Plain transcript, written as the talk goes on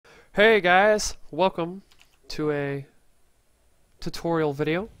Hey guys, welcome to a tutorial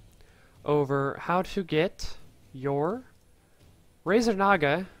video over how to get your Razer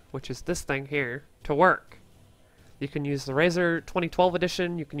Naga, which is this thing here, to work. You can use the Razer 2012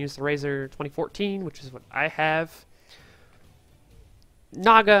 edition, you can use the Razer 2014, which is what I have.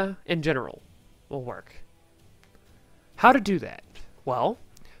 Naga in general will work. How to do that? Well,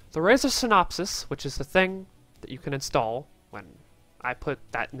 the Razer Synopsis, which is the thing that you can install when I put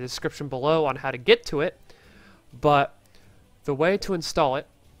that in the description below on how to get to it, but the way to install it,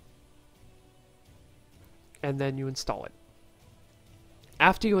 and then you install it.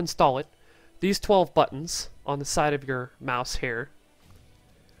 After you install it, these 12 buttons on the side of your mouse here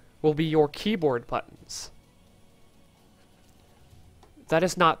will be your keyboard buttons. That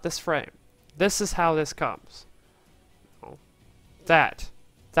is not this frame. This is how this comes.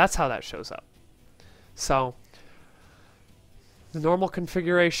 That's how that shows up. So the normal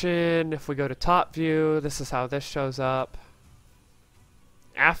configuration, if we go to top view, this is how this shows up.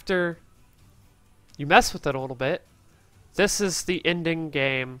 After you mess with it a little bit, this is the ending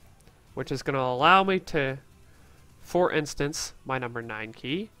game, which is going to allow me to, for instance, my number 9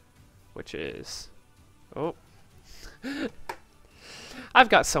 key, which is, oh, I've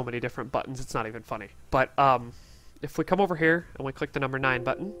got so many different buttons, it's not even funny. But if we come over here and we click the number 9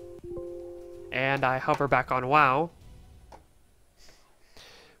 button, and I hover back on WoW,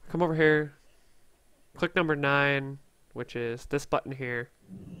 come over here, click number 9, which is this button here.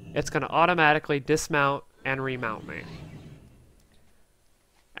 It's going to automatically dismount and remount me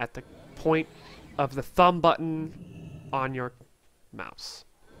at the point of the thumb button on your mouse.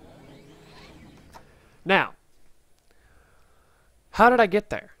 Now, how did I get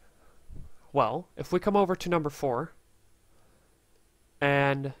there? Well, if we come over to number 4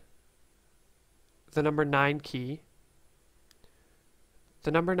 and the number 9 key, the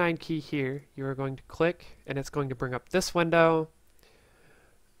number 9 key here, you are going to click and it's going to bring up this window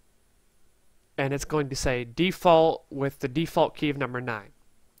and it's going to say default with the default key of number 9.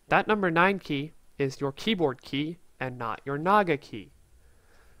 That number 9 key is your keyboard key and not your Naga key.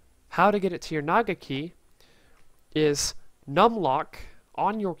 How to get it to your Naga key is numlock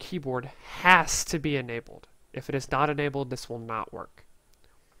on your keyboard has to be enabled. If it is not enabled, this will not work.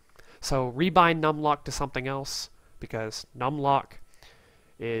 So rebind numlock to something else, because numlock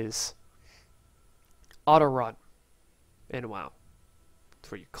is auto run in WoW. It's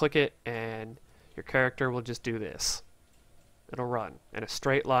where you click it and your character will just do this. It'll run in a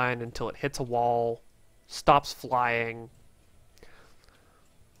straight line until it hits a wall, stops flying.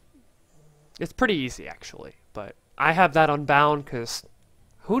 It's pretty easy actually, but I have that unbound because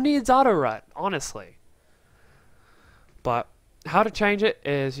who needs auto run, honestly? But how to change it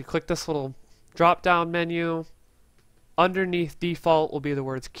is you click this little drop down menu. Underneath default will be the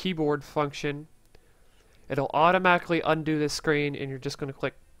words keyboard function. It'll automatically undo this screen and you're just going to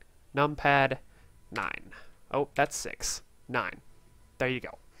click numpad 9. Oh, that's 6. 9. There you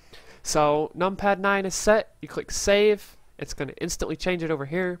go. So numpad 9 is set. You click save. It's going to instantly change it over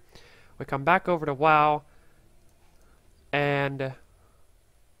here. We come back over to WoW and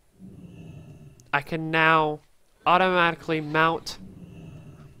I can now automatically mount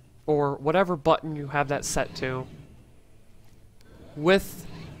or whatever button you have that set to with,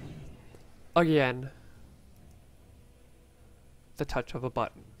 again, the touch of a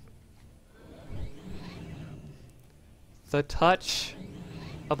button. The touch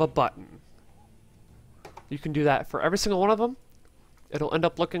of a button. You can do that for every single one of them. It'll end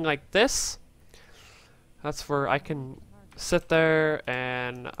up looking like this. That's where I can sit there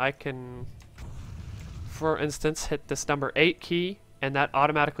and I can, for instance, hit this number 8 key and that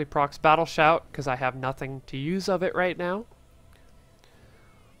automatically procs Battle Shout because I have nothing to use of it right now.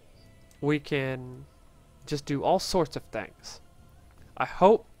 We can just do all sorts of things. I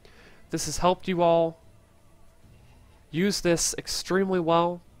hope this has helped you all use this extremely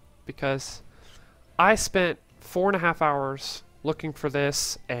well, because I spent 4.5 hours looking for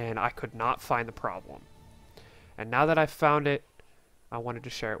this and I could not find the problem. And now that I've found it, I wanted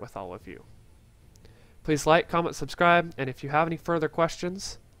to share it with all of you. Please like, comment, subscribe, and if you have any further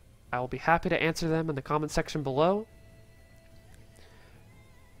questions, I will be happy to answer them in the comment section below.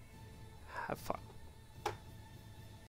 Have fun.